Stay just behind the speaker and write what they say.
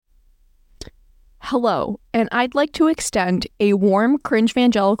Hello, and I'd like to extend a warm cringe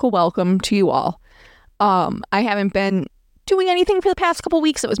evangelical welcome to you all. I haven't been doing anything for the past couple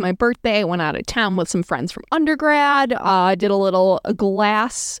weeks. It was my birthday. I went out of town with some friends from undergrad. Did a little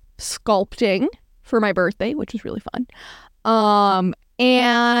glass sculpting for my birthday, which was really fun.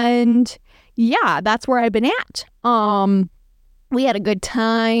 And yeah, that's where I've been at. We had a good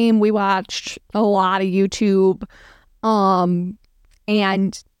time. We watched a lot of YouTube,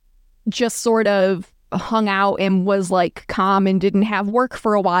 and just sort of hung out and was like calm and didn't have work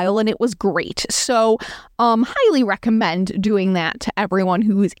for a while, and it was great. So highly recommend doing that to everyone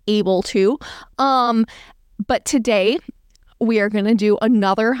who is able to. But today we are going to do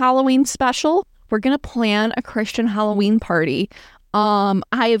another Halloween special. We're going to plan a Christian Halloween party. I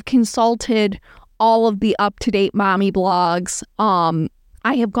have consulted all of the up-to-date mommy blogs.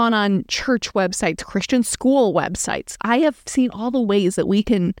 I have gone on church websites, Christian school websites. I have seen all the ways that we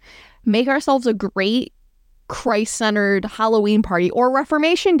can make ourselves a great Christ-centered Halloween party, or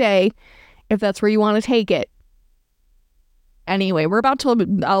Reformation Day, if that's where you want to take it. Anyway, we're about to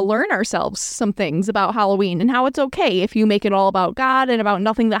learn ourselves some things about Halloween and how it's okay if you make it all about God and about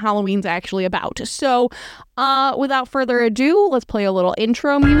nothing that Halloween's actually about. So, without further ado, let's play a little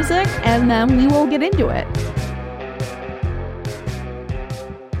intro music and then we will get into it.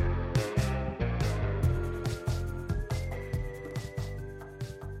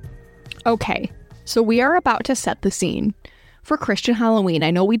 Okay, so we are about to set the scene for Christian Halloween. I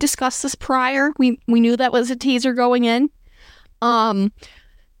know we discussed this prior. We knew that was a teaser going in.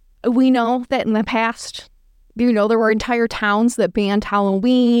 We know that in the past, there were entire towns that banned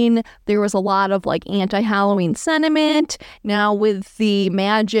Halloween. There was a lot of like anti-Halloween sentiment. Now with the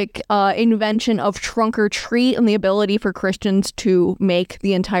magic invention of trunk or treat and the ability for Christians to make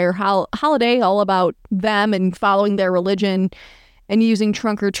the entire holiday all about them and following their religion and using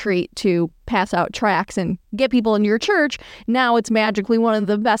trunk or treat to pass out tracts and get people into your church, now it's magically one of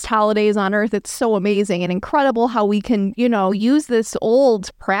the best holidays on earth. It's so amazing and incredible how we can, use this old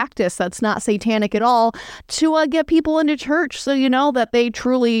practice that's not satanic at all to get people into church. So, that they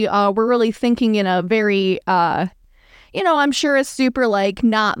truly were really thinking in a very, I'm sure a super like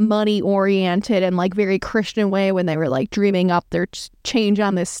not money oriented and like very Christian way when they were like dreaming up their change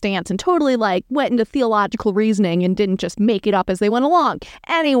on this stance and totally like went into theological reasoning and didn't just make it up as they went along.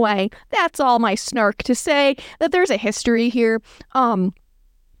 Anyway, that's all my snark to say that there's a history here.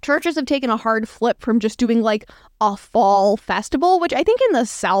 Churches have taken a hard flip from just doing like a fall festival, which I think in the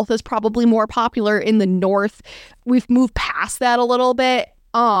South is probably more popular. In the North, we've moved past that a little bit.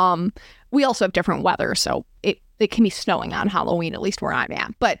 We also have different weather, so it can be snowing on Halloween, at least where I'm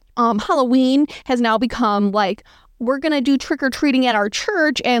at. But Halloween has now become like, we're going to do trick-or-treating at our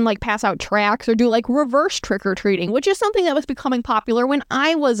church and like pass out tracts or do like reverse trick-or-treating, which is something that was becoming popular when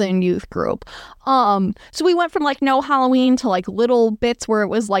I was in youth group. So we went from like no Halloween to like little bits where it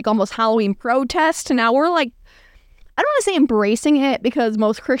was like almost Halloween protest. And now we're like, I don't want to say embracing it, because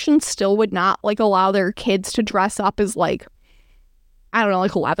most Christians still would not like allow their kids to dress up as like, I don't know,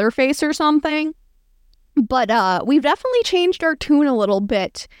 like Leatherface or something. But we've definitely changed our tune a little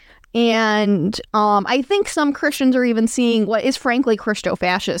bit. And I think some Christians are even seeing what is frankly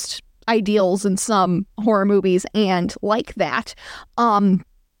Christo-fascist ideals in some horror movies and like that.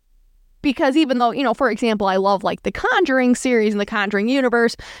 Because even though, for example, I love like the Conjuring series and the Conjuring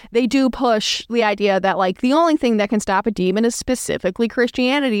universe, they do push the idea that like the only thing that can stop a demon is specifically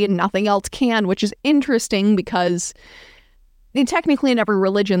Christianity and nothing else can, which is interesting because technically in every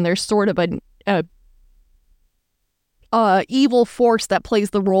religion there's sort of a evil force that plays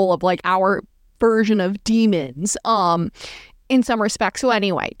the role of like our version of demons in some respects. So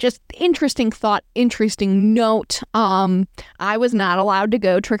anyway, just interesting thought, interesting note. I was not allowed to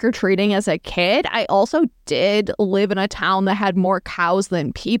go trick-or-treating as a kid. I also did live in a town that had more cows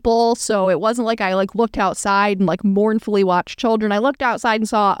than people, so it wasn't like I like looked outside and like mournfully watched children. I looked outside and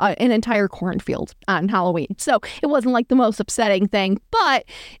saw an entire cornfield on Halloween, so it wasn't like the most upsetting thing. But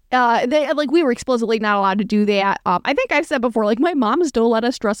we were explicitly not allowed to do that. I think I've said before, like my mom still let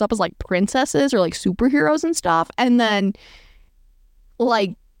us dress up as like princesses or like superheroes and stuff, and then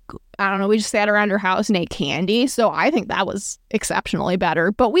like, I don't know, we just sat around her house and ate candy. So I think that was exceptionally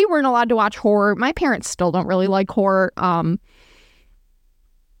better. But we weren't allowed to watch horror. My parents still don't really like horror.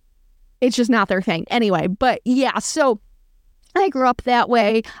 It's just not their thing. Anyway, but yeah, so I grew up that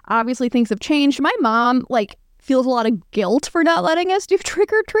way. Obviously, things have changed. My mom, like, feels a lot of guilt for not letting us do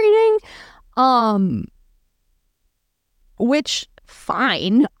trick-or-treating. Which,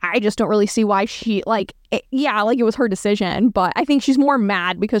 fine. I just don't really see why she, like, it was her decision, but I think she's more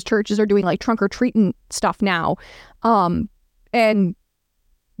mad because churches are doing, like, trunk or treating stuff now. And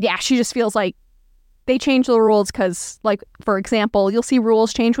yeah, she just feels like they change the rules because, like, for example, you'll see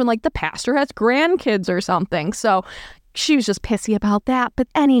rules change when, like, the pastor has grandkids or something. So she was just pissy about that. But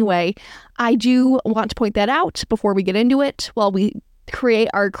anyway, I do want to point that out before we get into it. While we create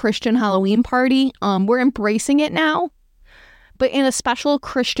our Christian Halloween party, we're embracing it now, but in a special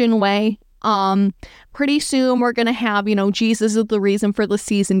Christian way. Pretty soon we're going to have, Jesus is the reason for the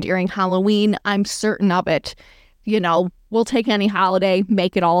season during Halloween. I'm certain of it. We'll take any holiday,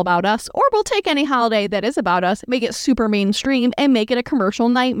 make it all about us, or we'll take any holiday that is about us, make it super mainstream, and make it a commercial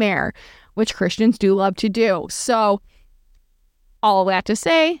nightmare, which Christians do love to do. So, all that to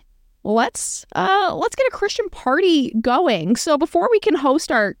say, let's get a Christian party going. So before we can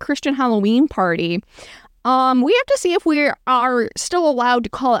host our Christian Halloween party, we have to see if we are still allowed to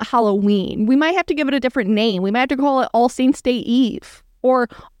call it Halloween. We might have to give it a different name. We might have to call it All Saints Day Eve, or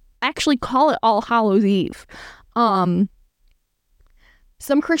actually call it All Hallows Eve. Some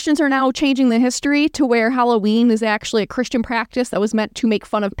Christians are now changing the history to where Halloween is actually a Christian practice that was meant to make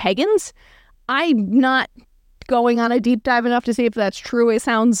fun of pagans. I'm not going on a deep dive enough to see if that's true. It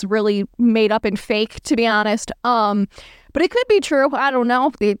sounds really made up and fake, to be honest. But it could be true. I don't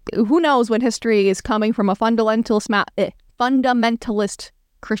know. Who knows when history is coming from a fundamentalist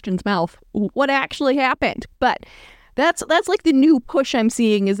Christian's mouth? What actually happened? But that's like the new push I'm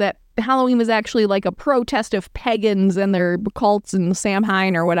seeing, is that Halloween was actually like a protest of pagans and their cults and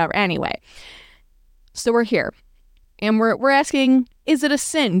Samhain or whatever. Anyway, so we're here. And we're asking, is it a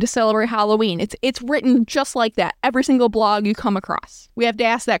sin to celebrate Halloween? It's written just like that. Every single blog you come across. We have to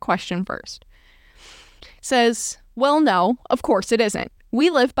ask that question first. It says, well, no, of course it isn't. We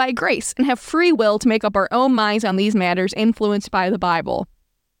live by grace and have free will to make up our own minds on these matters influenced by the Bible.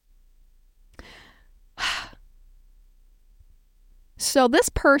 So this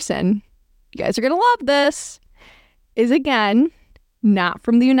person, you guys are going to love this, is again not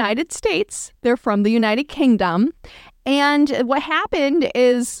from the United States. They're from the United Kingdom. And what happened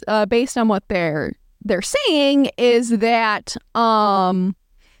is, based on what they're saying, is that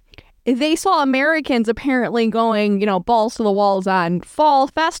they saw Americans apparently going, balls to the walls on fall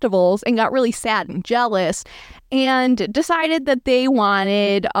festivals, and got really sad and jealous, and decided that they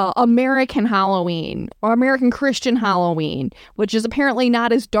wanted American Halloween, or American Christian Halloween, which is apparently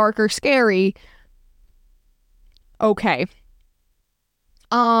not as dark or scary. Okay.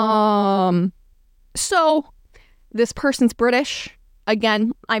 So this person's British.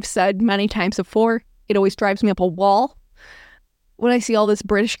 Again, I've said many times before, it always drives me up a wall when I see all this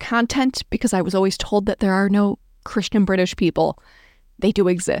British content, because I was always told that there are no Christian British people. They do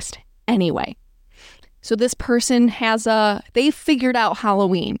exist. Anyway, so this person they figured out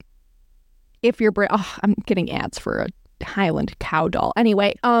Halloween. If you're I'm getting ads for a Highland cow doll.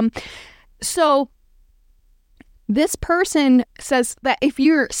 Anyway, so this person says that if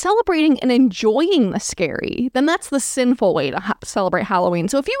you're celebrating and enjoying the scary, then that's the sinful way to celebrate Halloween.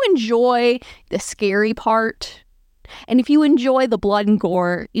 So if you enjoy the scary part, and if you enjoy the blood and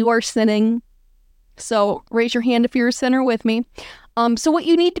gore, you are sinning. So raise your hand if you're a sinner with me. So what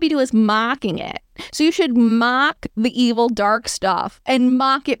you need to be doing is mocking it. So you should mock the evil, dark stuff, and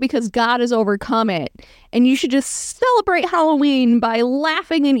mock it because God has overcome it. And you should just celebrate Halloween by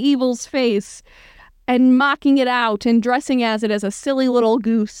laughing in evil's face and mocking it out and dressing as it as a silly little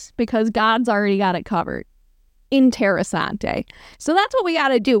goose because God's already got it covered. Interessante. So that's what we got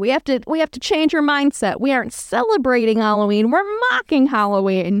to do. We have to change our mindset. We aren't celebrating Halloween. We're mocking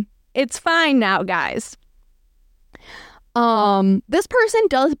Halloween. It's fine now, guys. This person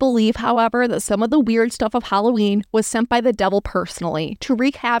does believe, however, that some of the weird stuff of Halloween was sent by the devil personally to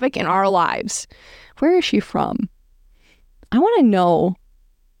wreak havoc in our lives. Where is she from? I want to know.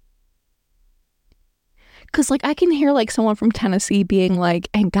 Because, I can hear, someone from Tennessee being like,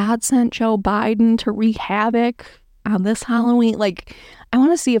 and God sent Joe Biden to wreak havoc on this Halloween. I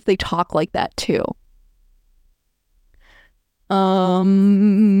want to see if they talk like that, too. Wow,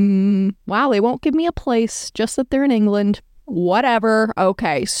 they won't give me a place, just that they're in England. Whatever.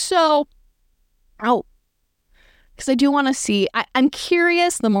 Okay, so, because I do want to see, I'm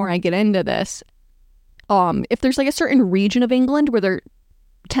curious, the more I get into this, if there's, a certain region of England where there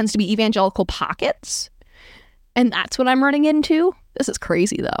tends to be evangelical pockets. And that's what I'm running into. This is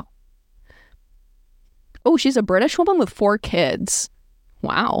crazy, though. Oh, she's a British woman with 4 kids.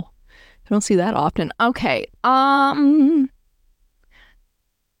 Wow. I don't see that often. Okay.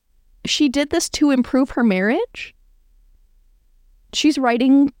 She did this to improve her marriage? She's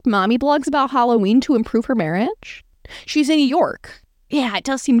writing mommy blogs about Halloween to improve her marriage? She's in New York. Yeah, it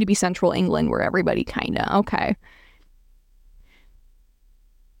does seem to be central England where everybody kinda. Okay.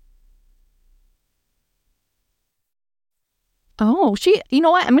 Oh, you know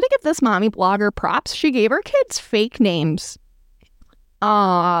what? I'm going to give this mommy blogger props. She gave her kids fake names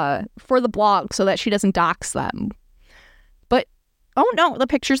for the blog so that she doesn't dox them. But, oh no, the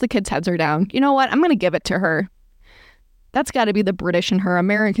pictures the kids' heads are down. You know what? I'm going to give it to her. That's got to be the British in her.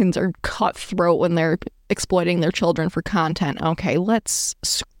 Americans are cutthroat when they're exploiting their children for content. Okay, let's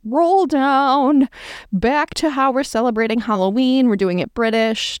scroll down back to how we're celebrating Halloween. We're doing it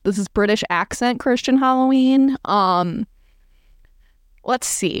British. This is British accent Christian Halloween. Let's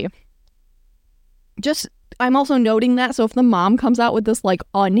see. I'm also noting that, so if the mom comes out with this like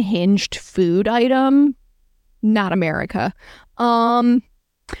unhinged food item, not America.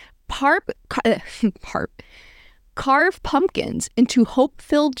 Carve pumpkins into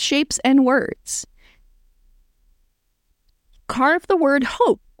hope-filled shapes and words. Carve the word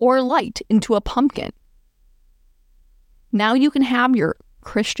hope or light into a pumpkin. Now you can have your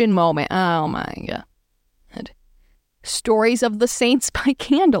Christian moment. Oh my God. Stories of the Saints by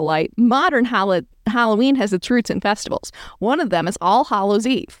candlelight. Modern Halloween has its roots in festivals. One of them is All Hallows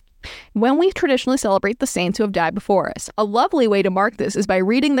Eve, when we traditionally celebrate the saints who have died before us. A lovely way to mark this is by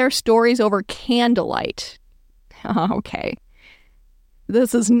reading their stories over candlelight. Okay.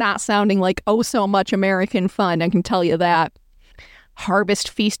 This is not sounding like oh so much American fun, I can tell you that. Harvest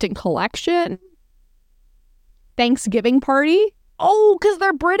Feast and Collection. Thanksgiving Party. Oh, because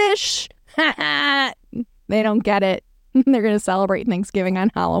they're British. They don't get it. They're going to celebrate Thanksgiving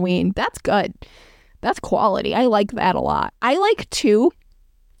on Halloween. That's good. That's quality. I like that a lot. I like, too,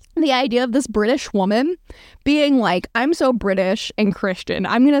 the idea of this British woman being like, I'm so British and Christian.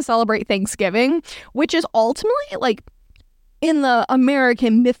 I'm going to celebrate Thanksgiving, which is ultimately, like, in the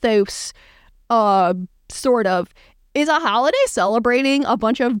American mythos, sort of, is a holiday celebrating a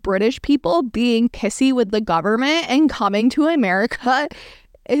bunch of British people being pissy with the government and coming to America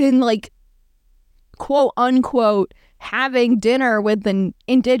and, like, quote unquote, having dinner with the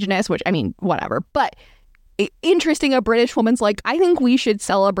indigenous, which, I mean, whatever. But interesting, a British woman's like, I think we should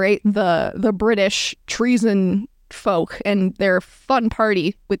celebrate the British treason folk and their fun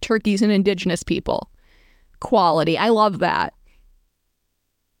party with turkeys and indigenous people. Quality. I love that.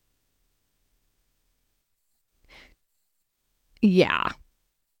 Yeah.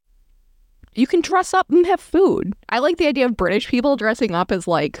 You can dress up and have food. I like the idea of British people dressing up as,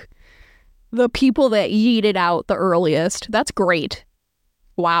 like, the people that yeeted out the earliest. That's great.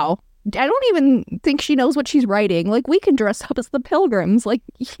 Wow. I don't even think she knows what she's writing. Like, we can dress up as the Pilgrims. Like,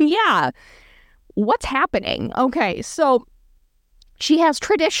 yeah. What's happening? Okay, so she has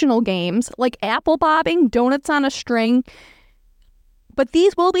traditional games like apple bobbing, donuts on a string. But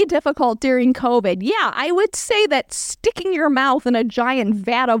these will be difficult during COVID. Yeah, I would say that sticking your mouth in a giant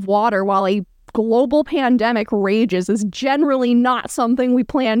vat of water while a global pandemic rages is generally not something we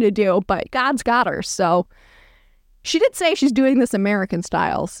plan to do, but God's got her. So she did say she's doing this American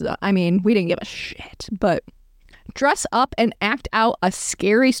style. So, I mean, we didn't give a shit, but dress up and act out a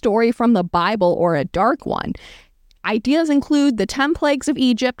scary story from the Bible or a dark one. Ideas include the 10 plagues of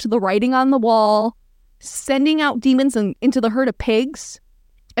Egypt, the writing on the wall, sending out demons into the herd of pigs,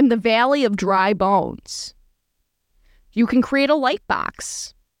 and the valley of dry bones. You can create a light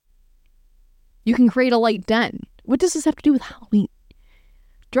box. You can create a light den. What does this have to do with Halloween?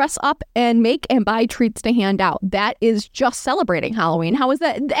 Dress up and make and buy treats to hand out. That is just celebrating Halloween. How is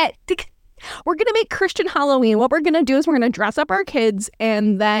that? We're going to make Christian Halloween. What we're going to do is we're going to dress up our kids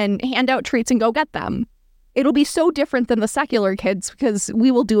and then hand out treats and go get them. It'll be so different than the secular kids because we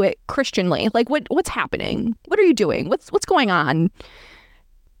will do it Christianly. Like, what's happening? What are you doing? What's going on?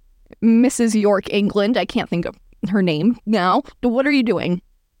 Mrs. York, England. I can't think of her name now. What are you doing?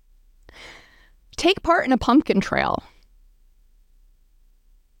 Take part in a pumpkin trail.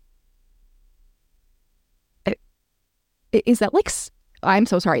 Is that like, I'm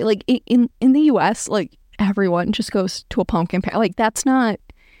so sorry. Like in the US, like everyone just goes to a pumpkin patch. Like that's not,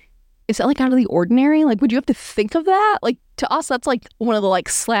 is that like out of the ordinary? Like, would you have to think of that? Like to us, that's like one of the like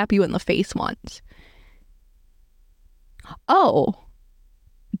slap you in the face ones. Oh,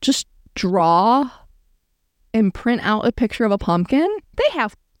 just draw and print out a picture of a pumpkin? They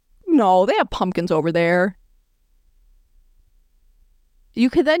have pumpkins over there. You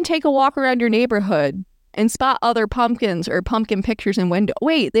could then take a walk around your neighborhood and spot other pumpkins or pumpkin pictures in window.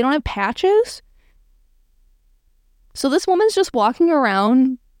 Wait, they don't have patches? So this woman's just walking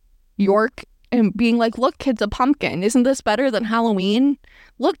around York and being like, look, kids, a pumpkin. Isn't this better than Halloween?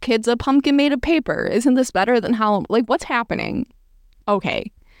 Look, kids, a pumpkin made of paper. Isn't this better than Halloween? Like, what's happening? Okay.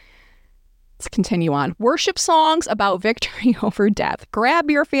 Let's continue on. Worship songs about victory over death.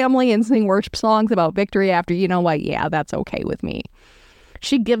 Grab your family and sing worship songs about victory after, you know what? Yeah, that's okay with me.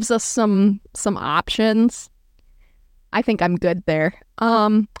 She gives us some options. I think I'm good there.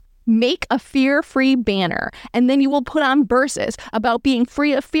 Make a fear-free banner, and then you will put on verses about being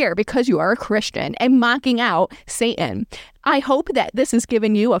free of fear because you are a Christian and mocking out Satan. I hope that this has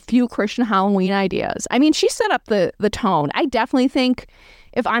given you a few Christian Halloween ideas. I mean, she set up the tone. I definitely think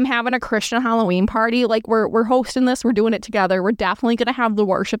if I'm having a Christian Halloween party, like we're hosting this, we're doing it together, we're definitely going to have the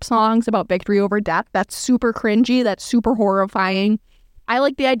worship songs about victory over death. That's super cringy. That's super horrifying. I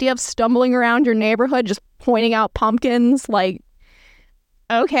like the idea of stumbling around your neighborhood, just pointing out pumpkins. Like,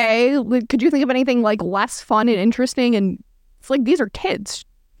 okay, could you think of anything like less fun and interesting? And it's like, these are kids.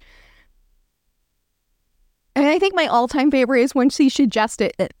 And I think my all-time favorite is when she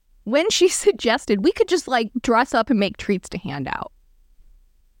suggested we could just like dress up and make treats to hand out.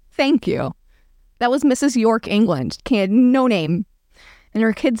 Thank you. That was Mrs. York, England. No name. And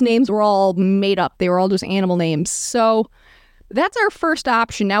her kids' names were all made up. They were all just animal names. So that's our first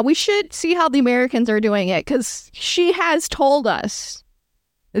option. Now we should see how the Americans are doing it, because she has told us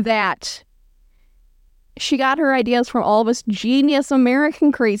that she got her ideas from all of us genius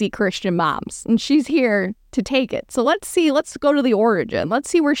American crazy Christian moms, and she's here to take it. So let's see. Let's go to the origin. Let's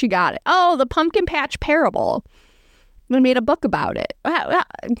see where she got it. Oh, the Pumpkin Patch Parable. We made a book about it.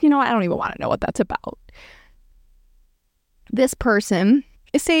 You know, I don't even want to know what that's about. This person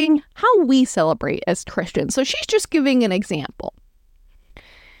is saying how we celebrate as Christians. So she's just giving an example.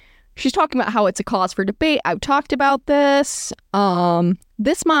 She's talking about how it's a cause for debate. I've talked about this.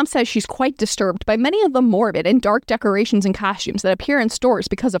 This mom says she's quite disturbed by many of the morbid and dark decorations and costumes that appear in stores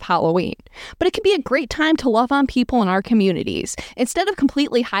because of Halloween. But it can be a great time to love on people in our communities. Instead of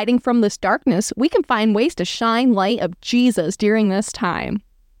completely hiding from this darkness, we can find ways to shine light of Jesus during this time.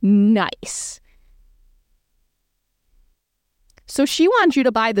 Nice. So she wants you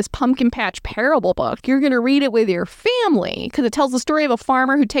to buy this Pumpkin Patch Parable book. You're going to read it with your family because it tells the story of a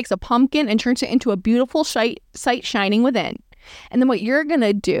farmer who takes a pumpkin and turns it into a beautiful sight shining within. And then what you're going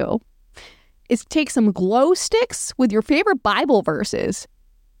to do is take some glow sticks with your favorite Bible verses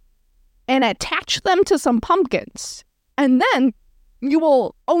and attach them to some pumpkins. And then you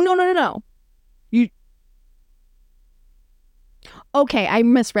will... Oh, no. Okay, I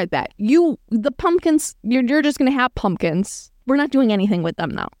misread that. The pumpkins, you're just going to have pumpkins. We're not doing anything with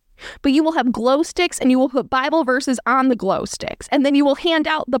them now. But you will have glow sticks, and you will put Bible verses on the glow sticks. And then you will hand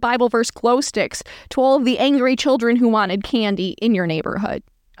out the Bible verse glow sticks to all of the angry children who wanted candy in your neighborhood.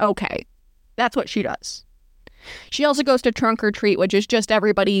 Okay, that's what she does. She also goes to Trunk or Treat, which is just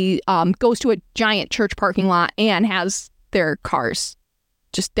everybody goes to a giant church parking lot and has their cars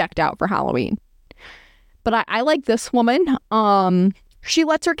just decked out for Halloween. But I like this woman. She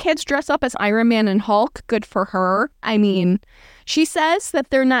lets her kids dress up as Iron Man and Hulk. Good for her. I mean, she says that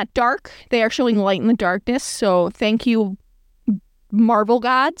they're not dark. They are showing light in the darkness. So thank you, Marvel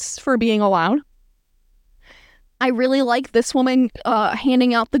gods, for being allowed. I really like this woman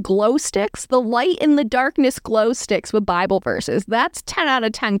handing out the glow sticks, the light in the darkness glow sticks with Bible verses. That's 10 out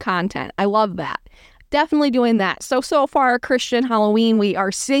of 10 content. I love that. Definitely doing that. So far, Christian Halloween, we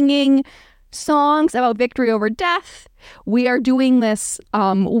are singing songs about victory over death. We are doing this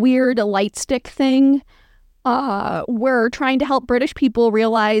weird light stick thing. We're trying to help British people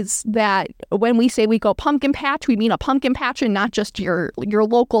realize that when we say we go pumpkin patch, we mean a pumpkin patch and not just your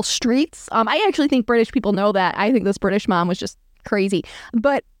local streets. I actually think British people know that. I think this British mom was just crazy.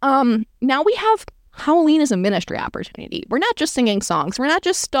 But now we have Halloween as a ministry opportunity. We're not just singing songs. We're not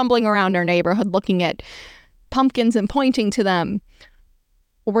just stumbling around our neighborhood looking at pumpkins and pointing to them.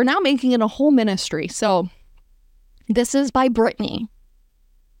 We're now making it a whole ministry. So this is by Brittany,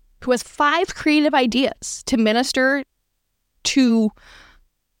 who has 5 creative ideas to minister to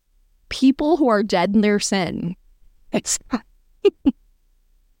people who are dead in their sin. It's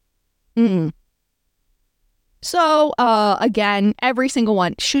So, again, every single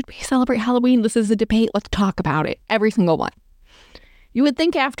one. Should we celebrate Halloween? This is a debate. Let's talk about it. Every single one. You would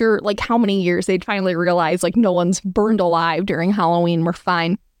think after, like, how many years they'd finally realize, like, no one's burned alive during Halloween. We're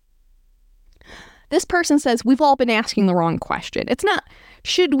fine. This person says, we've all been asking the wrong question. It's not,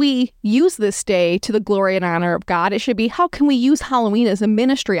 should we use this day to the glory and honor of God? It should be, how can we use Halloween as a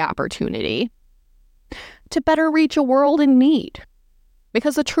ministry opportunity to better reach a world in need?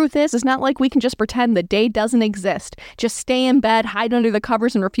 Because the truth is, it's not like we can just pretend the day doesn't exist. Just stay in bed, hide under the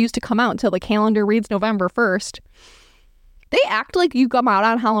covers, and refuse to come out until the calendar reads November 1st. They act like you come out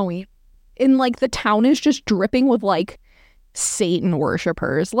on Halloween and, like, the town is just dripping with, like, Satan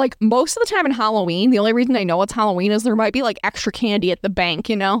worshipers. Like, most of the time in Halloween, the only reason I know it's Halloween is there might be, like, extra candy at the bank,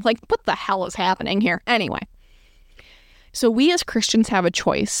 you know? Like, what the hell is happening here? Anyway. So we as Christians have a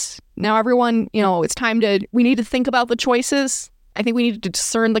choice. Now, everyone, you know, we need to think about the choices. I think we need to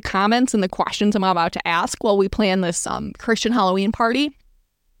discern the comments and the questions I'm about to ask while we plan this Christian Halloween party.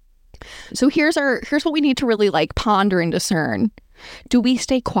 So here's what we need to really like ponder and discern. Do we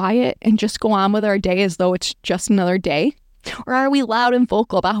stay quiet and just go on with our day as though it's just another day? Or are we loud and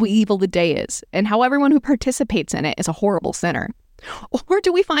vocal about how evil the day is and how everyone who participates in it is a horrible sinner? Or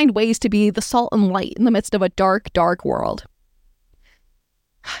do we find ways to be the salt and light in the midst of a dark, dark world?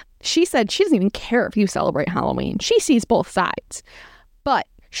 She said she doesn't even care if you celebrate Halloween. She sees both sides. But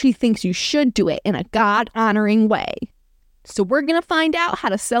she thinks you should do it in a God-honoring way. So we're going to find out how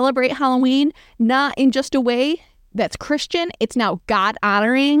to celebrate Halloween, not in just a way that's Christian. It's now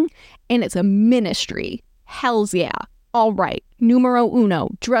God-honoring, and it's a ministry. Hells yeah. All right. Numero uno.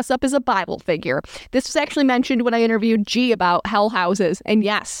 Dress up as a Bible figure. This was actually mentioned when I interviewed G about hell houses. And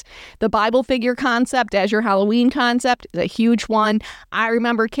yes, the Bible figure concept as your Halloween concept is a huge one. I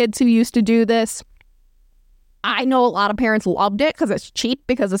remember kids who used to do this. I know a lot of parents loved it because it's cheap,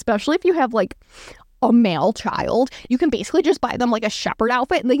 because especially if you have like a male child, you can basically just buy them like a shepherd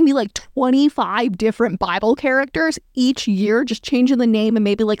outfit and they can be like 25 different Bible characters each year, just changing the name and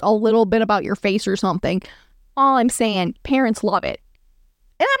maybe like a little bit about your face or something. All I'm saying, parents love it.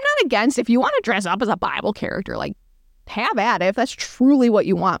 And I'm not against if you want to dress up as a Bible character, like have at it if that's truly what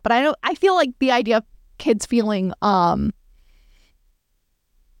you want. But I feel like the idea of kids feeling like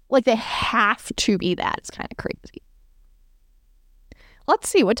they have to be that is kind of crazy. Let's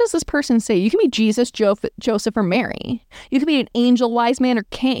see. What does this person say? You can be Jesus, Joseph, or Mary. You can be an angel, wise man, or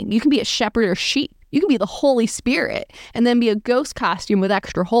king. You can be a shepherd or sheep. You can be the Holy Spirit and then be a ghost costume with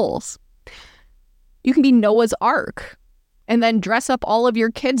extra holes. You can be Noah's Ark and then dress up all of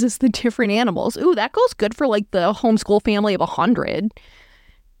your kids as the different animals. Ooh, that goes good for like the homeschool family of 100.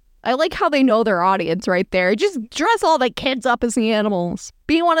 I like how they know their audience right there. Just dress all the kids up as the animals.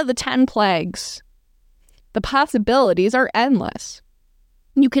 Be one of the 10 plagues. The possibilities are endless.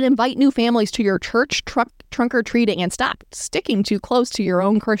 You can invite new families to your church trunk or treating and stop sticking too close to your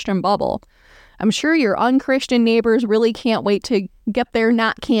own Christian bubble. I'm sure your unchristian neighbors really can't wait to get their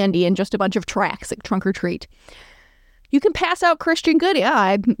not candy and just a bunch of tracts at trunk or treat. You can pass out Christian goodies.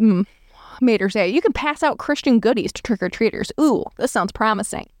 I made her say, you can pass out Christian goodies to trick-or-treaters. Ooh, this sounds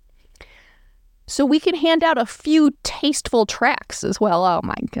promising. So we can hand out a few tasteful tracts as well. Oh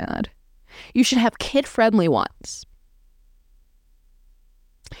my God. You should have kid-friendly ones.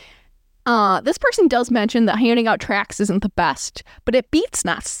 This person does mention that handing out tracts isn't the best, but it beats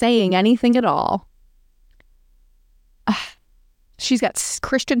not saying anything at all. She's got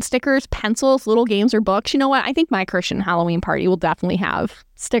Christian stickers, pencils, little games, or books. You know what? I think my Christian Halloween party will definitely have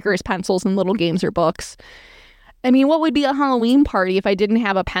stickers, pencils, and little games or books. I mean, what would be a Halloween party if I didn't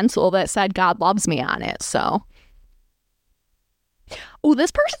have a pencil that said God loves me on it? So. Oh,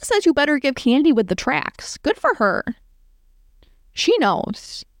 this person says you better give candy with the tracts. Good for her. She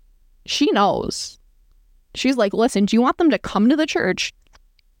knows. She knows. She's like, listen, do you want them to come to the church?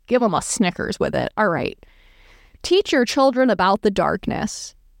 Give them a Snickers with it. All right. Teach your children about the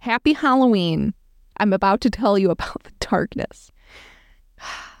darkness. Happy Halloween. I'm about to tell you about the darkness.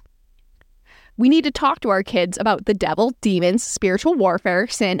 We need to talk to our kids about the devil, demons, spiritual warfare,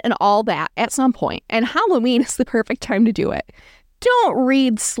 sin, and all that at some point. And Halloween is the perfect time to do it. Don't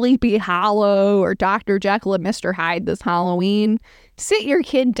read Sleepy Hollow or Dr. Jekyll and Mr. Hyde this Halloween. Sit your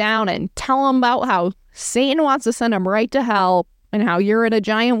kid down and tell him about how Satan wants to send him right to hell and how you're in a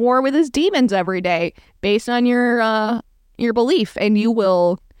giant war with his demons every day based on your belief. And you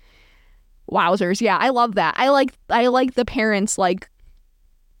will... Wowzers. Yeah, I love that. I like the parents like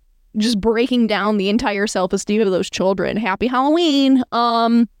just breaking down the entire self-esteem of those children. Happy Halloween.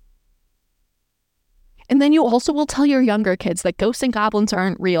 And then you also will tell your younger kids that ghosts and goblins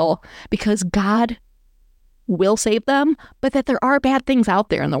aren't real because God will save them, but that there are bad things out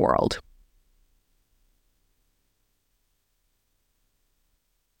there in the world.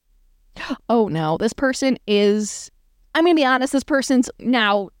 Oh no, this person is, I'm going to be honest, this person's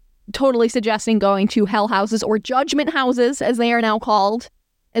now totally suggesting going to hell houses or judgment houses, as they are now called,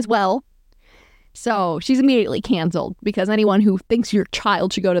 as well. So she's immediately canceled because anyone who thinks your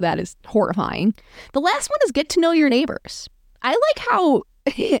child should go to that is horrifying. The last one is get to know your neighbors. I like how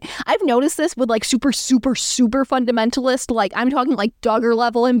I've noticed this with like super fundamentalist, like I'm talking like Duggar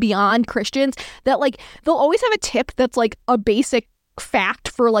level and beyond Christians, that like they'll always have a tip that's like a basic fact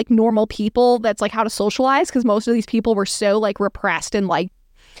for like normal people that's like how to socialize, because most of these people were so like repressed and like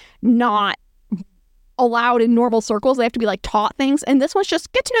not allowed in normal circles. They have to be like taught things. And this one's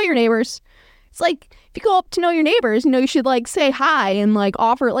just get to know your neighbors. It's like, if you go up to know your neighbors, you should like say hi and like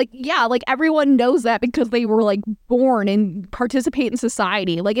offer, like, yeah, like everyone knows that because they were like born and participate in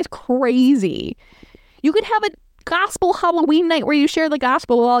society. Like, it's crazy. You could have a gospel Halloween night where you share the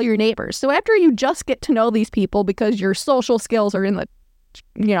gospel with all your neighbors. So after you just get to know these people because your social skills are in the,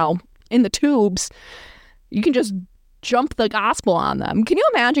 in the tubes, you can just jump the gospel on them. Can you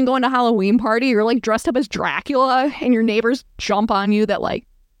imagine going to a Halloween party? You're like dressed up as Dracula and your neighbors jump on you that like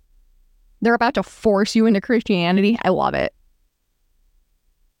they're about to force you into Christianity. I love it.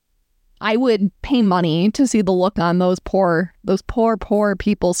 I would pay money to see the look on those poor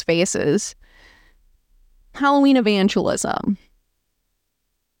people's faces. Halloween evangelism.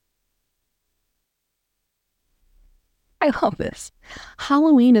 I love this.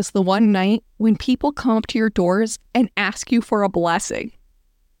 Halloween is the one night when people come up to your doors and ask you for a blessing.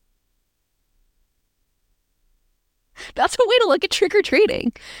 That's a way to look at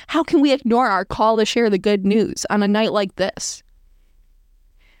trick-or-treating. How can we ignore our call to share the good news on a night like this?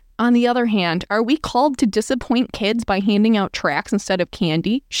 On the other hand, are we called to disappoint kids by handing out tracts instead of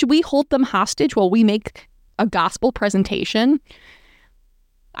candy? Should we hold them hostage while we make a gospel presentation?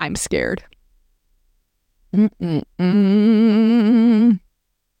 I'm scared.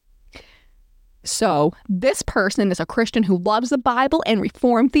 So, this person is a Christian who loves the Bible and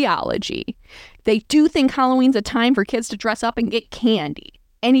Reformed theology. They do think Halloween's a time for kids to dress up and get candy.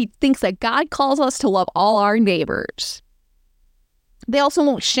 And he thinks that God calls us to love all our neighbors. They also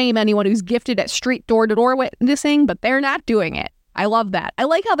won't shame anyone who's gifted at street door-to-door witnessing, but they're not doing it. I love that. I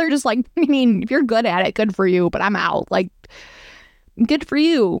like how they're just like, if you're good at it, good for you, but I'm out. Like, good for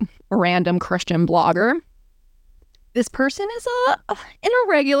you, a random Christian blogger. This person is in a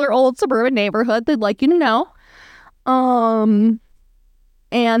regular old suburban neighborhood they'd like you to know.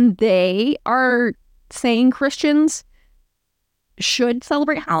 And they are saying Christians should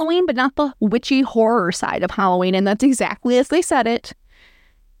celebrate Halloween, but not the witchy horror side of Halloween. And that's exactly as they said it.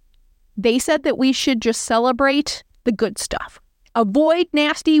 They said that we should just celebrate the good stuff. Avoid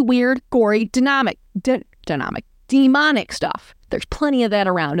nasty, weird, gory, demonic stuff. There's plenty of that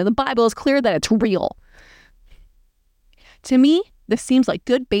around, and the Bible is clear that it's real. To me, this seems like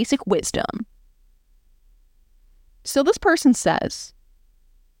good basic wisdom. So this person says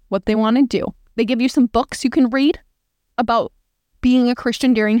what they want to do. They give you some books you can read about being a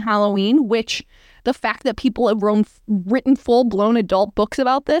Christian during Halloween, which the fact that people have written full-blown adult books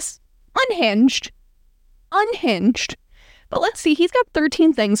about this, unhinged. But let's see, he's got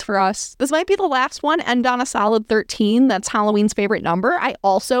 13 things for us. This might be the last one, end on a solid 13. That's Halloween's favorite number. I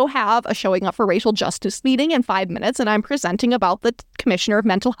also have a showing up for racial justice meeting in 5 minutes, and I'm presenting about the Commissioner of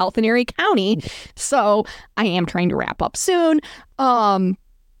Mental Health in Erie County. So I am trying to wrap up soon. But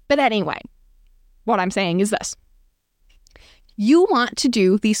anyway, what I'm saying is this. You want to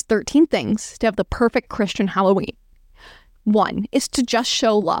do these 13 things to have the perfect Christian Halloween. One is to just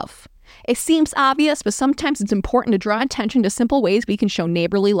show love. It seems obvious, but sometimes it's important to draw attention to simple ways we can show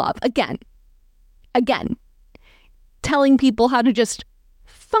neighborly love. Again, telling people how to just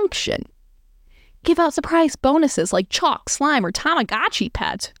function. Give out surprise bonuses like chalk, slime, or Tamagotchi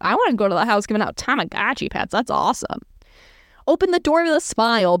pets. I want to go to the house giving out Tamagotchi pets. That's awesome. Open the door with a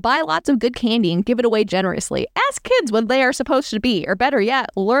smile, buy lots of good candy, and give it away generously. Ask kids what they are supposed to be, or better yet,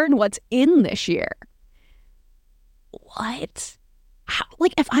 learn what's in this year. What?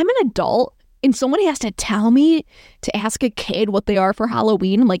 Like, if I'm an adult and somebody has to tell me to ask a kid what they are for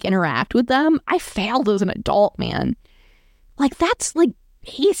Halloween and, like, interact with them, I failed as an adult, man. Like, that's, like,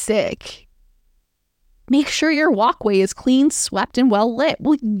 basic. Make sure your walkway is clean, swept, and well lit.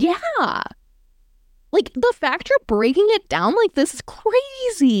 Well, yeah. Like, the fact you're breaking it down like this is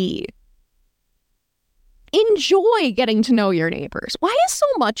crazy. Enjoy getting to know your neighbors. Why is so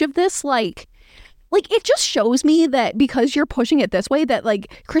much of this, like, it just shows me that because you're pushing it this way, that,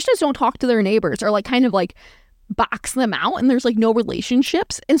 like, Christians don't talk to their neighbors or, like, kind of, like, box them out and there's, like, no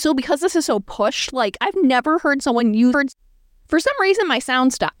relationships. And so because this is so pushed, like, I've never heard someone use... For some reason, my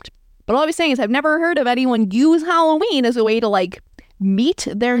sound stopped. But all I was saying is I've never heard of anyone use Halloween as a way to, like, meet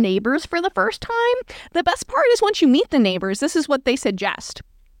their neighbors for the first time. The best part is once you meet the neighbors, this is what they suggest.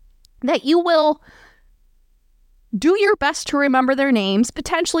 That you will do your best to remember their names,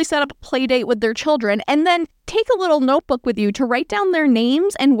 potentially set up a play date with their children, and then take a little notebook with you to write down their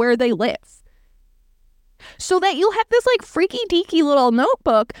names and where they live. So that you'll have this, like, freaky deaky little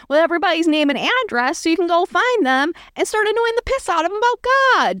notebook with everybody's name and address so you can go find them and start annoying the piss out of them about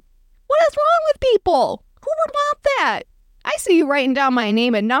God. What is wrong with people? Who would want that? I see you writing down my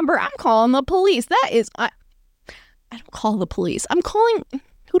name and number. I'm calling the police. That is... I don't call the police. I'm calling...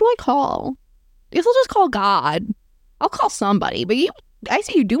 Who do I call? I guess I'll just call God. I'll call somebody, but I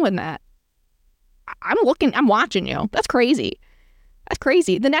see you doing that. I'm watching you. That's crazy. That's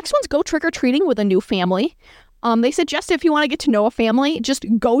crazy. The next one's go trick-or-treating with a new family. They suggest if you want to get to know a family, just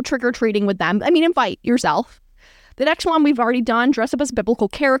go trick-or-treating with them. I mean, invite yourself. The next one we've already done, dress up as a biblical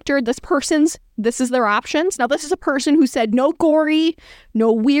character. This is their options. Now, this is a person who said no gory,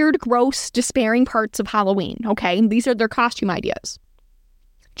 no weird, gross, despairing parts of Halloween, okay? These are their costume ideas.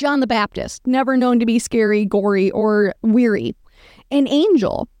 John the Baptist, never known to be scary, gory, or weary. An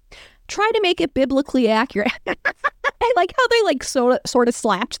angel. Try to make it biblically accurate. I like how they like sort of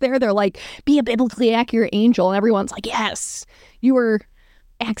slapped there. They're like, be a biblically accurate angel. And everyone's like, yes, you were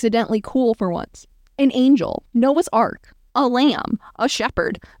accidentally cool for once. An angel, Noah's Ark, a lamb, a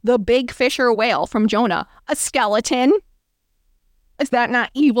shepherd, the big fish or whale from Jonah, a skeleton. Is that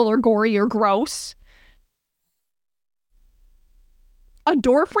not evil or gory or gross? A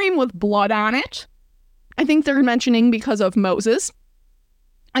door frame with blood on it. I think they're mentioning because of Moses.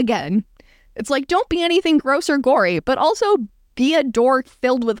 Again, it's like, don't be anything gross or gory, but also be a door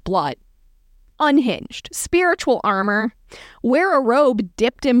filled with blood. Unhinged. Spiritual armor. Wear a robe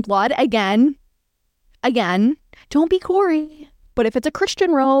dipped in blood. Again, don't be gory. But if it's a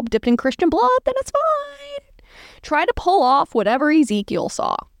Christian robe dipped in Christian blood, then it's fine. Try to pull off whatever Ezekiel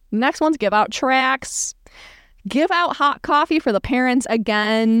saw. Next one's give out tracts. Give out hot coffee for the parents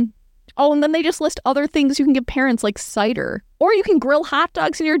again. Oh, and then they just list other things you can give parents like cider. Or you can grill hot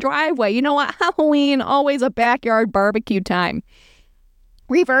dogs in your driveway. You know what? Halloween, always a backyard barbecue time.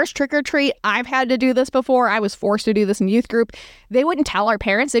 Reverse trick or treat. I've had to do this before. I was forced to do this in youth group. They wouldn't tell our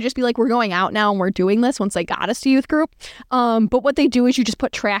parents. They'd just be like, we're going out now and we're doing this once they got us to youth group. But what they do is you just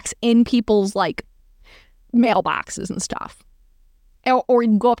put tracts in people's like mailboxes and stuff. Or you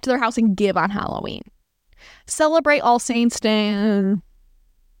can go up to their house and give on Halloween. Celebrate All Saints Day.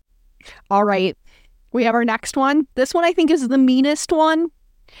 All right. We have our next one. This one I think is the meanest one.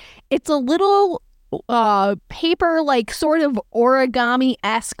 It's a little paper, like sort of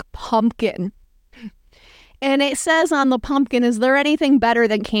origami-esque pumpkin. And it says on the pumpkin, is there anything better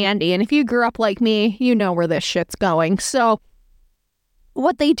than candy? And if you grew up like me, you know where this shit's going. So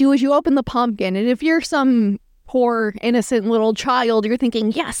what they do is you open the pumpkin, and if you're some poor, innocent little child, you're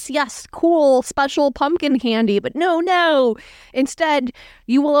thinking, yes, cool, special pumpkin candy. But no. Instead,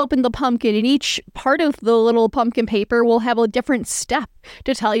 you will open the pumpkin, and each part of the little pumpkin paper will have a different step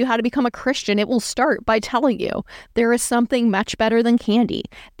to tell you how to become a Christian. It will start by telling you there is something much better than candy.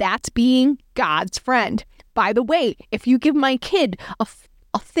 That's being God's friend. By the way, if you give my kid a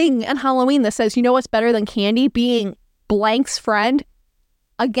thing on Halloween that says, you know what's better than candy? Being blank's friend.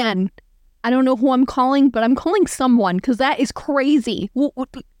 Again, I don't know who I'm calling, but I'm calling someone because that is crazy.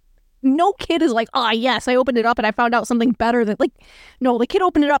 No kid is like, yes, I opened it up and I found out something better than, like, no, the kid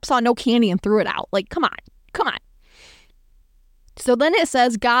opened it up, saw no candy and threw it out. Like, come on. So then it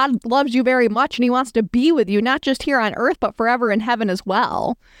says God loves you very much and he wants to be with you, not just here on earth, but forever in heaven as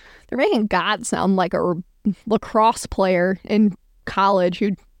well. They're making God sound like a lacrosse player in college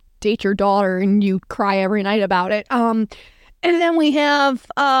who date your daughter and you cry every night about it. And then we have,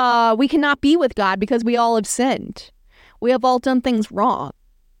 we cannot be with God because we all have sinned. We have all done things wrong.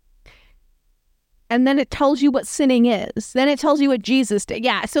 And then it tells you what sinning is. Then it tells you what Jesus did.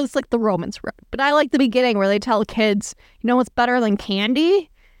 Yeah, so it's like the Romans road. But I like the beginning where they tell kids, you know what's better than candy?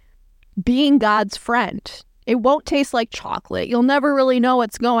 Being God's friend. It won't taste like chocolate. You'll never really know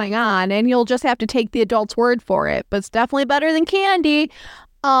what's going on, and you'll just have to take the adult's word for it. But it's definitely better than candy.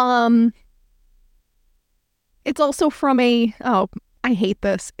 It's also from I hate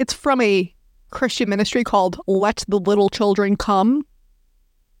this. It's from a Christian ministry called Let the Little Children Come.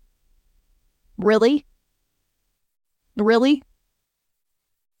 Really?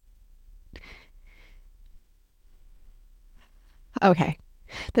 Okay.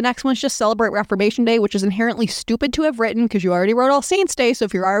 The next one's just celebrate Reformation Day, which is inherently stupid to have written because you already wrote All Saints Day. So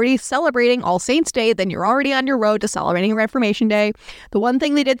if you're already celebrating All Saints Day, then you're already on your road to celebrating Reformation Day. The one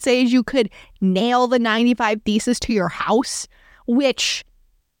thing they did say is you could nail the 95 Theses to your house, which,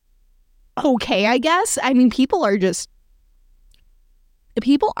 okay, I guess. I mean, people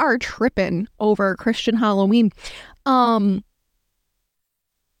are tripping over Christian Halloween. Yeah,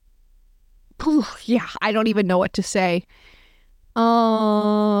 I don't even know what to say.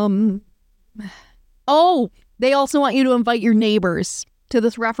 Oh, they also want you to invite your neighbors to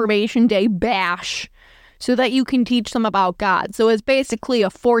this Reformation Day bash so that you can teach them about God. So it's basically a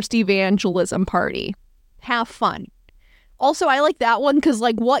forced evangelism party. Have fun. Also, I like that one because,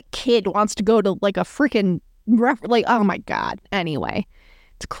 like, what kid wants to go to, like, a freaking, oh my God. Anyway,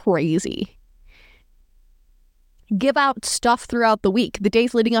 it's crazy. Give out stuff throughout the week. The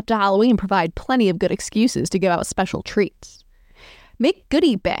days leading up to Halloween provide plenty of good excuses to give out special treats. Make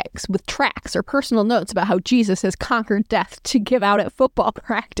goodie bags with tracts or personal notes about how Jesus has conquered death to give out at football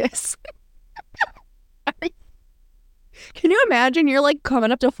practice. Can you imagine? You're like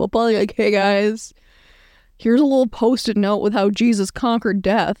coming up to football, you're like, hey guys, Here's a little post-it note with how Jesus conquered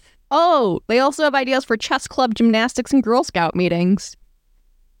death. Oh, they also have ideas for chess club, gymnastics, and Girl Scout meetings.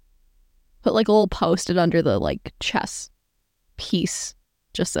 Put like a little post-it under the like chess piece.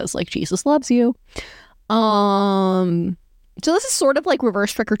 Just says like Jesus loves you. So this is sort of like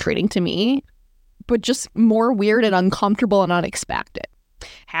reverse trick-or-treating to me, but just more weird and uncomfortable and unexpected.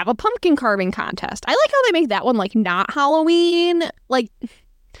 Have a pumpkin carving contest. I like how they make that one like not Halloween. Like,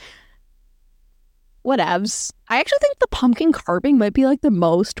 whatevs. I actually think the pumpkin carving might be like the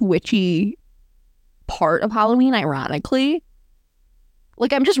most witchy part of Halloween, ironically.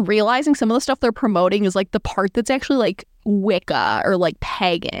 Like, I'm just realizing some of the stuff they're promoting is like the part that's actually like Wicca or like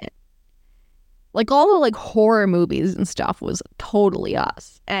pagan. Like all the like horror movies and stuff was totally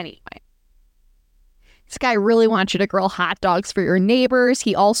us. Anyway. This guy really wants you to grill hot dogs for your neighbors.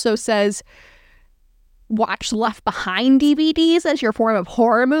 He also says, watch Left Behind DVDs as your form of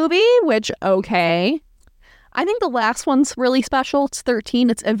horror movie, which, okay. I think the last one's really special. It's 13.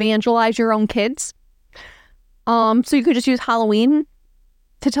 It's evangelize your own kids. So you could just use Halloween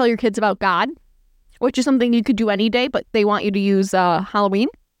to tell your kids about God, which is something you could do any day, but they want you to use Halloween.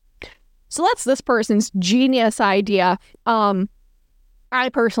 So that's this person's genius idea. I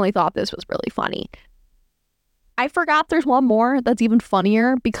personally thought this was really funny. I forgot there's one more that's even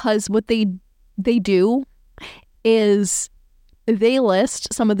funnier because what they do is they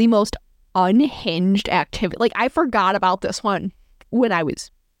list some of the most unhinged activity. Like, I forgot about this one when I was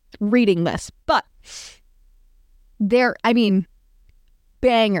reading this, but banger.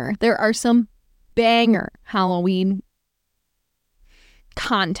 There are some banger Halloween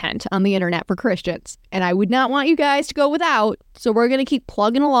content on the internet for Christians, and I would not want you guys to go without, so we're going to keep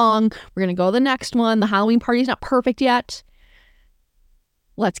plugging along. We're going to go to the next one. The Halloween party's not perfect yet.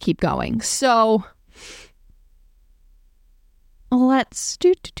 Let's keep going. So let's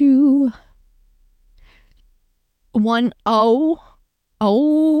do one.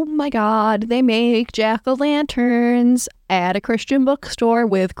 Oh my God, they make jack-o'-lanterns at a Christian bookstore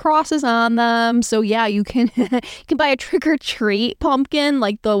with crosses on them. So yeah, you can buy a trick-or-treat pumpkin,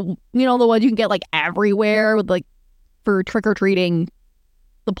 like the one you can get like everywhere with like for trick-or-treating,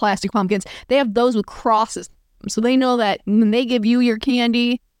 the plastic pumpkins. They have those with crosses. So they know that when they give you your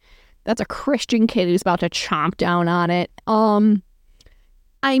candy, that's a Christian kid who's about to chomp down on it.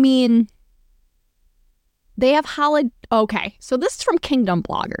 They have okay, so this is from Kingdom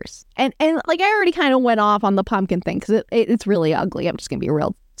Bloggers. And like I already kind of went off on the pumpkin thing because it's really ugly. I'm just going to be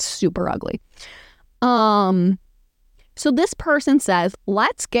real super ugly. So this person says,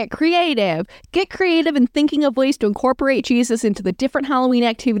 let's get creative. Get creative in thinking of ways to incorporate Jesus into the different Halloween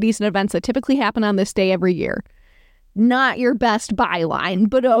activities and events that typically happen on this day every year. Not your best byline,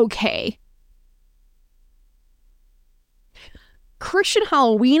 but okay. Christian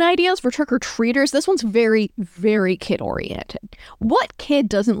Halloween ideas for trick-or-treaters. This one's very, very kid-oriented. What kid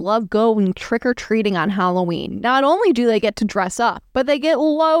doesn't love going trick-or-treating on Halloween? Not only do they get to dress up, but they get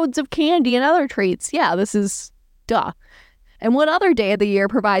loads of candy and other treats. Yeah, this is duh. And what other day of the year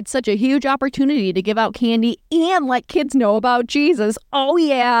provides such a huge opportunity to give out candy and let kids know about Jesus? Oh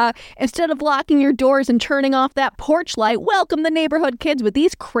yeah, instead of locking your doors and turning off that porch light, welcome the neighborhood kids with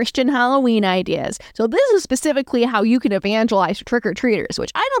these Christian Halloween ideas. So this is specifically how you can evangelize trick-or-treaters,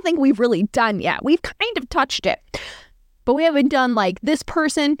 which I don't think we've really done yet. We've kind of touched it. But we haven't done like this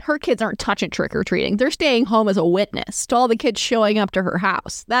person, her kids aren't touching trick-or-treating. They're staying home as a witness to all the kids showing up to her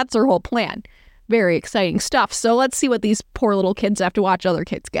house. That's her whole plan. Very exciting stuff. So let's see what these poor little kids have to watch other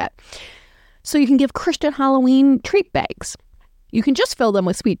kids get. So you can give Christian Halloween treat bags. You can just fill them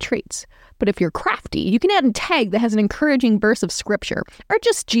with sweet treats. But if you're crafty, you can add a tag that has an encouraging verse of scripture or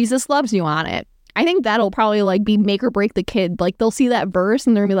just Jesus loves you on it. I think that'll probably like be make or break the kid. Like they'll see that verse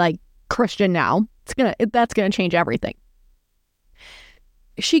and they're gonna be like, Christian now. That's gonna change everything.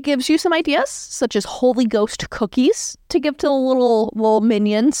 She gives you some ideas such as Holy Ghost cookies to give to the little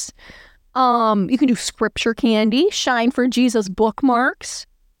minions. You can do scripture candy, Shine for Jesus bookmarks,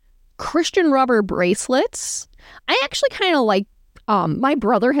 Christian rubber bracelets. I actually kind of like, my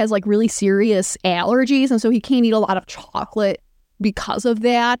brother has like really serious allergies, and so he can't eat a lot of chocolate because of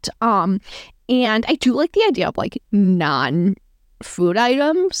that. And I do like the idea of like non-food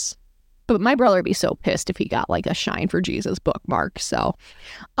items, but my brother would be so pissed if he got like a Shine for Jesus bookmark. So,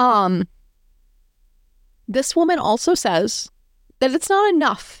 this woman also says that it's not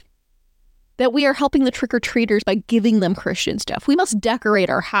enough that we are helping the trick-or-treaters by giving them Christian stuff. We must decorate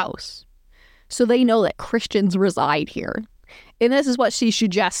our house so they know that Christians reside here. And this is what she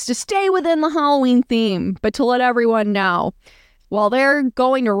suggests, to stay within the Halloween theme, but to let everyone know, while they're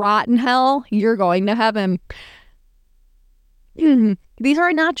going to rot in hell, you're going to heaven. These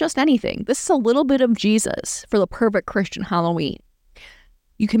are not just anything. This is a little bit of Jesus for the perfect Christian Halloween.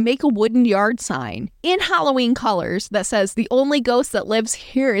 You can make a wooden yard sign in Halloween colors that says the only ghost that lives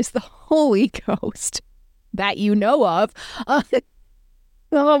here is the Holy Ghost that you know of.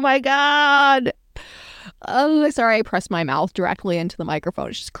 Oh my God. Oh, sorry, I pressed my mouth directly into the microphone.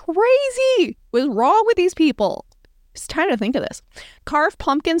 It's just crazy. What's wrong with these people? Just trying to think of this. Carve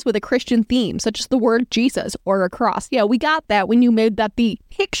pumpkins with a Christian theme, such as the word Jesus or a cross. Yeah, we got that when you made that the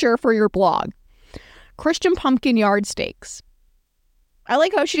picture for your blog. Christian pumpkin yard stakes. I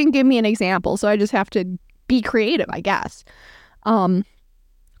like how she didn't give me an example, so I just have to be creative, I guess.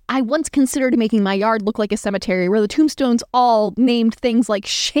 I once considered making my yard look like a cemetery where the tombstones all named things like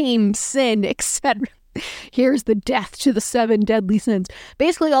shame, sin, etc. Here's the death to the 7 deadly sins.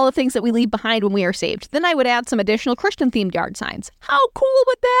 Basically all the things that we leave behind when we are saved. Then I would add some additional Christian-themed yard signs. How cool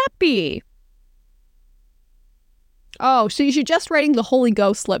would that be? Oh, so she's just writing the Holy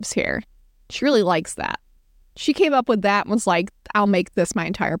Ghost lives here. She really likes that. She came up with that and was like, I'll make this my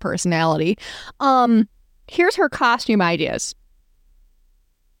entire personality. Here's her costume ideas.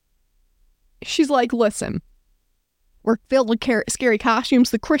 She's like, listen, we're filled with scary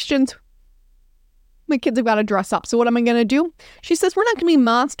costumes. The Christians, my kids have got to dress up. So what am I going to do? She says, we're not going to be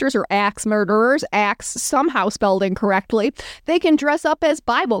monsters or axe murderers. Axe somehow spelled incorrectly. They can dress up as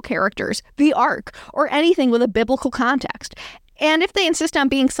Bible characters, the Ark, or anything with a biblical context. And if they insist on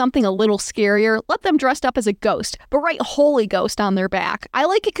being something a little scarier, let them dress up as a ghost, but write Holy Ghost on their back. I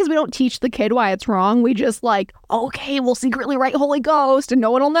like it because we don't teach the kid why it's wrong. We just like, okay, we'll secretly write Holy Ghost and no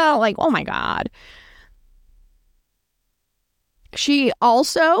one will know. Like, oh my God. She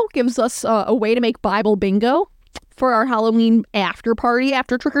also gives us a way to make Bible bingo for our Halloween after party,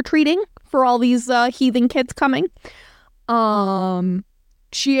 after trick-or-treating, for all these heathen kids coming.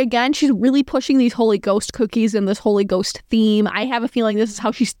 She's really pushing these Holy Ghost cookies and this Holy Ghost theme. I have a feeling this is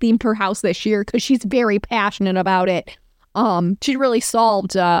how she's themed her house this year because she's very passionate about it. She really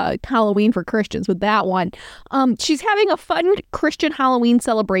solved Halloween for Christians with that one. She's having a fun Christian Halloween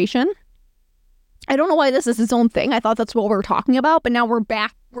celebration. I don't know why this is its own thing. I thought that's what we were talking about, but now we're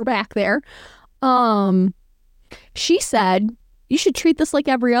back there. She said, you should treat this like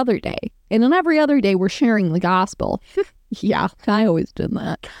every other day. And then every other day, we're sharing the gospel. Yeah, I always did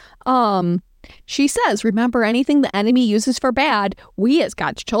that. She says, remember, anything the enemy uses for bad, we as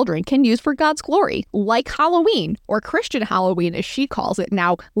God's children can use for God's glory, like Halloween, or Christian Halloween, as she calls it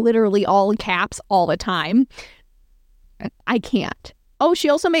now, literally all in caps all the time. I can't. Oh, she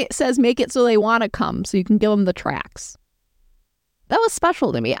also says, make it so they want to come, so you can give them the tracts. That was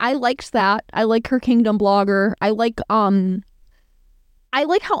special to me. I liked that. I like her Kingdom blogger. I like how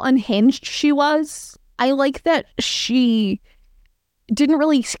unhinged she was. I like that she didn't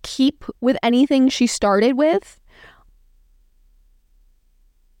really keep with anything she started with.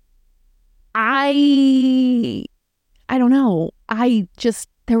 I don't know.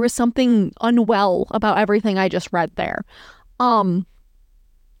 There was something unwell about everything I just read there.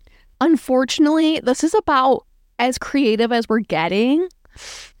 Unfortunately, this is about as creative as we're getting.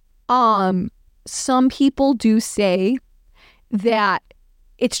 Some people do say that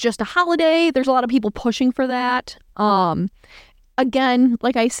it's just a holiday. There's a lot of people pushing for that. Again,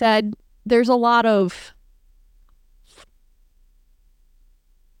 like I said, there's a lot of,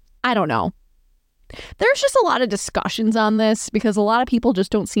 I don't know. There's just a lot of discussions on this because a lot of people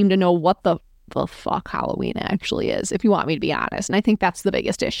just don't seem to know what the fuck Halloween actually is, if you want me to be honest. And I think that's the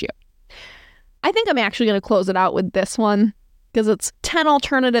biggest issue. I think I'm actually going to close it out with this one because it's 10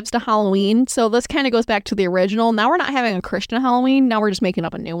 alternatives to Halloween. So this kind of goes back to the original. Now we're not having a Christian Halloween. Now we're just making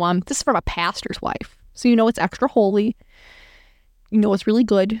up a new one. This is from a pastor's wife. So you know it's extra holy. You know it's really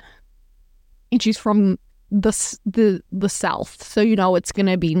good. And she's from the South. So you know it's going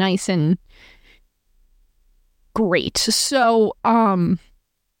to be nice and great. So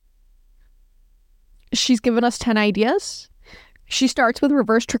she's given us 10 ideas. She starts with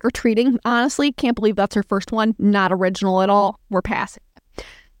reverse trick-or-treating. Honestly, can't believe that's her first one. Not original at all. We're passing it.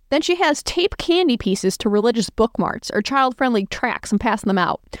 Then she has tape candy pieces to religious bookmarks or child-friendly tracts and passing them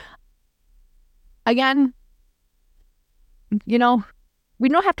out. Again, you know, we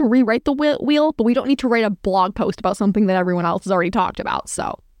don't have to rewrite the wheel, but we don't need to write a blog post about something that everyone else has already talked about.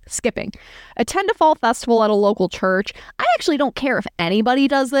 So, skipping. Attend a fall festival at a local church. I actually don't care if anybody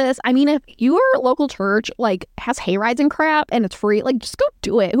does this. I mean, if your local church like has hayrides and crap and it's free, like just go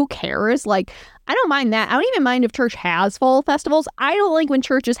do it. Who cares? Like, I don't mind that. I don't even mind if church has fall festivals. I don't like when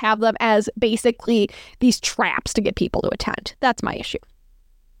churches have them as basically these traps to get people to attend. That's my issue.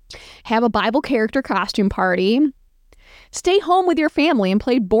 Have a Bible character costume party. Stay home with your family and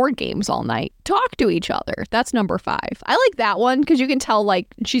play board games all night. Talk to each other. That's number 5. I like that one because you can tell like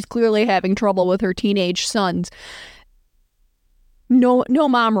she's clearly having trouble with her teenage sons. No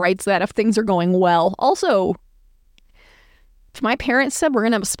mom writes that if things are going well. Also, if my parents said we're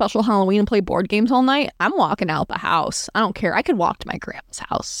going to have a special Halloween and play board games all night, I'm walking out the house. I don't care. I could walk to my grandma's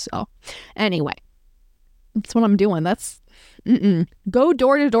house. So anyway, that's what I'm doing. Go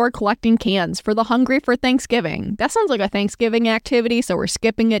door to door collecting cans for the hungry for Thanksgiving. That sounds like a Thanksgiving activity, so we're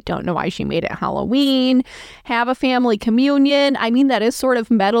skipping it. Don't know why she made it Halloween. Have a family communion. I mean, that is sort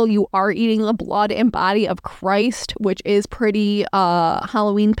of metal. You are eating the blood and body of Christ, which is pretty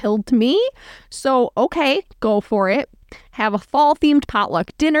Halloween pilled to me. So, okay, go for it. Have a fall-themed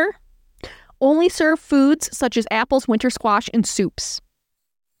potluck dinner. Only serve foods such as apples, winter squash, and soups.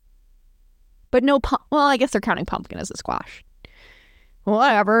 But no, well, I guess they're counting pumpkin as a squash.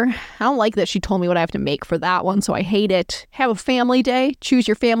 Whatever. I don't like that she told me what I have to make for that one, so I hate it. Have a family day. Choose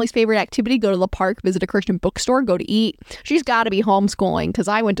your family's favorite activity. Go to the park, visit a Christian bookstore, go to eat. She's got to be homeschooling because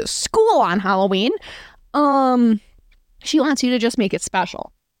I went to school on Halloween. She wants you to just make it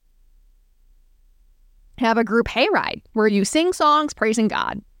special. Have a group hayride where you sing songs praising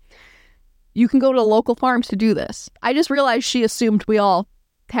God. You can go to local farms to do this. I just realized she assumed we all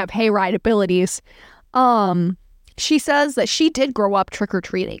have hayride abilities. She says that she did grow up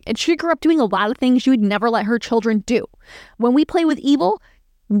trick-or-treating, and she grew up doing a lot of things you would never let her children do. When we play with evil,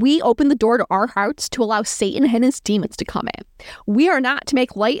 we open the door to our hearts to allow Satan and his demons to come in. We are not to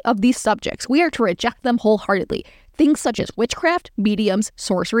make light of these subjects. We are to reject them wholeheartedly. Things such as witchcraft, mediums,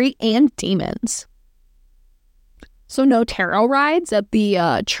 sorcery, and demons. So no tarot rides at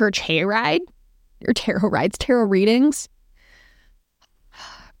the church hayride? Or tarot rides, tarot readings?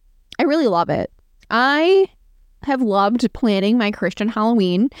 I really love it. I have loved planning my Christian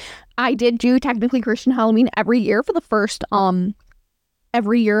Halloween. I did do technically Christian Halloween every year for the first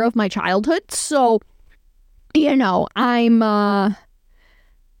every year of my childhood. So, you know, I'm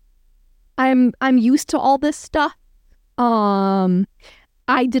used to all this stuff. I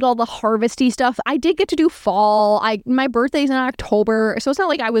did all the harvesty stuff. I did get to do fall. My birthday's in October, so it's not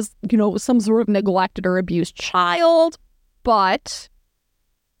like I was, you know, some sort of neglected or abused child, but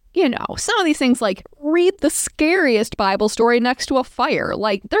you know, some of these things like read the scariest Bible story next to a fire.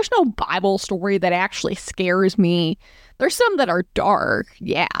 Like, there's no Bible story that actually scares me. There's some that are dark,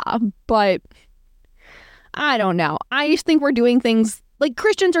 yeah, but I don't know. I just think we're doing things, like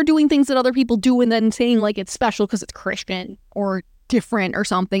Christians are doing things that other people do and then saying like it's special because it's Christian or different or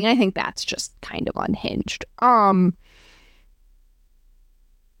something. I think that's just kind of unhinged.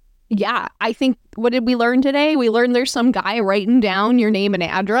 Yeah, I think, what did we learn today? We learned there's some guy writing down your name and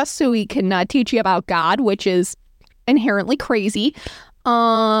address so he can teach you about God, which is inherently crazy.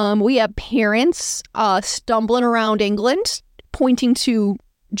 We have parents stumbling around England, pointing to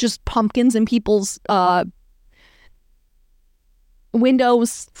just pumpkins in people's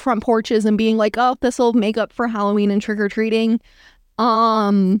windows, front porches, and being like, oh, this will make up for Halloween and trick-or-treating.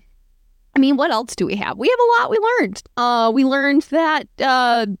 I mean, what else do we have? We have a lot we learned. We learned that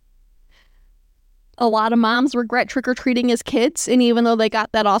a lot of moms regret trick-or-treating as kids, and even though they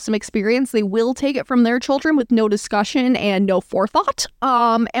got that awesome experience, they will take it from their children with no discussion and no forethought.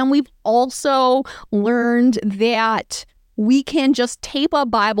 And we've also learned that we can just tape a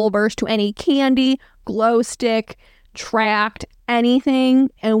Bible verse to any candy, glow stick, tract, anything,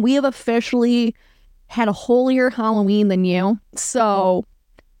 and we have officially had a holier Halloween than you. So,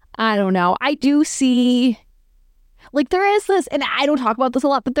 I don't know. I do see, like, there is this, and I don't talk about this a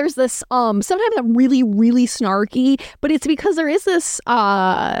lot, but there's this, sometimes I'm really, really snarky, but it's because there is this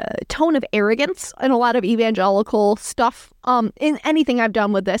tone of arrogance in a lot of evangelical stuff. In anything I've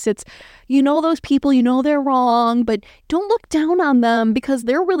done with this, it's, you know, those people, you know they're wrong, but don't look down on them because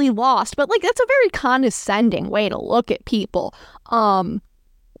they're really lost. But, like, that's a very condescending way to look at people.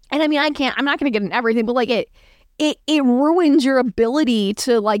 And I mean, I'm not going to get into everything, but, like, it ruins your ability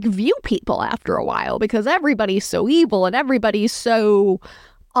to, like, view people after a while because everybody's so evil and everybody's so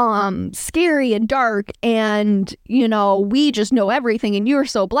scary and dark, and, you know, we just know everything and you're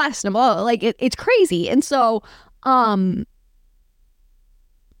so blessed, and like, it's crazy. And so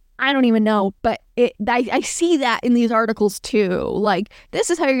I don't even know, but I see that in these articles too. Like, this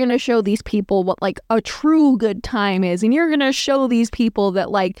is how you're going to show these people what, like, a true good time is. And you're going to show these people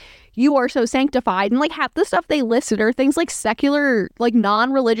that, like, you are so sanctified. And, like, half the stuff they listed are things like secular, like,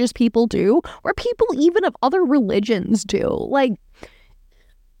 non-religious people do, or people even of other religions do. Like,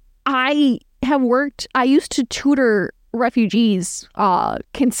 I used to tutor refugees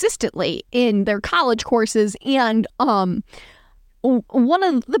consistently in their college courses, and one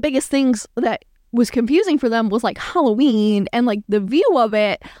of the biggest things that was confusing for them was like Halloween and like the view of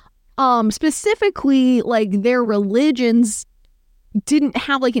it, specifically like their religions didn't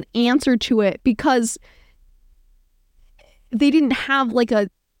have like an answer to it because they didn't have like a,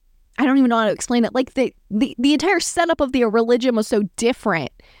 I don't even know how to explain it. Like the entire setup of their religion was so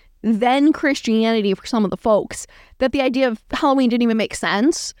different than Christianity for some of the folks that the idea of Halloween didn't even make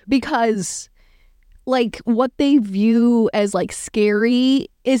sense because like what they view as like scary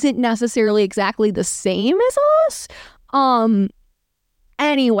isn't necessarily exactly the same as us.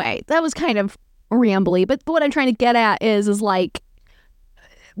 Anyway, that was kind of rambly, but what I'm trying to get at is like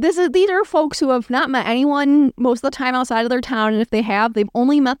these are folks who have not met anyone most of the time outside of their town, and if they have, they've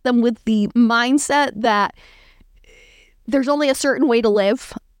only met them with the mindset that there's only a certain way to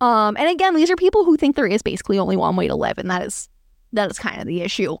live. And again, these are people who think there is basically only one way to live, and that is kind of the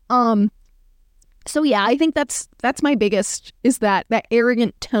issue. So yeah, I think that's my biggest, is that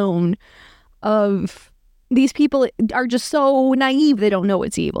arrogant tone of these people are just so naive they don't know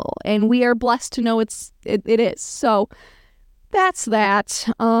it's evil, and we are blessed to know it is. So that's that.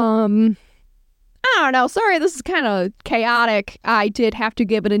 I don't know. Sorry, this is kind of chaotic. I did have to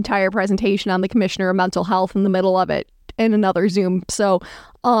give an entire presentation on the Commissioner of Mental Health in the middle of it in another Zoom. So,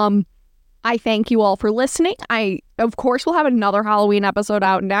 I thank you all for listening. I, of course, will have another Halloween episode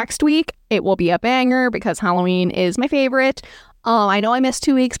out next week. It will be a banger because Halloween is my favorite. I know I missed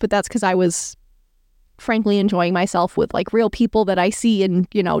 2 weeks, but that's because I was frankly enjoying myself with like real people that I see and,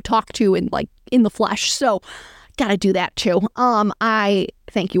 you know, talk to and like in the flesh. So gotta do that too. I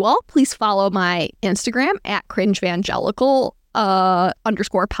thank you all. Please follow my Instagram at cringevangelical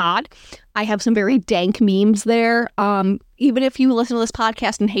 _pod. I have some very dank memes there. Even if you listen to this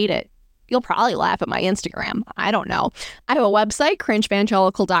podcast and hate it, you'll probably laugh at my Instagram. I don't know. I have a website,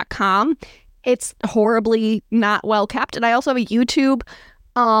 cringevangelical.com. It's horribly not well kept. And I also have a YouTube,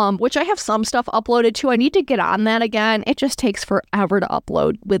 which I have some stuff uploaded to. I need to get on that again. It just takes forever to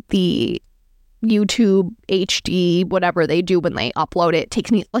upload with the YouTube HD, whatever they do when they upload it. It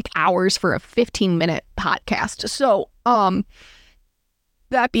takes me like hours for a 15-minute podcast. So,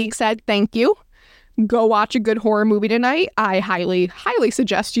 that being said, thank you. Go watch a good horror movie tonight. I highly, highly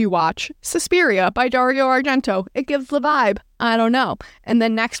suggest you watch Suspiria by Dario Argento. It gives the vibe. I don't know. And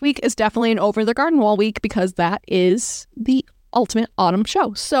then next week is definitely an Over the Garden Wall week because that is the ultimate autumn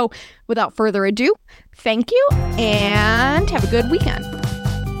show. So without further ado, thank you and have a good weekend.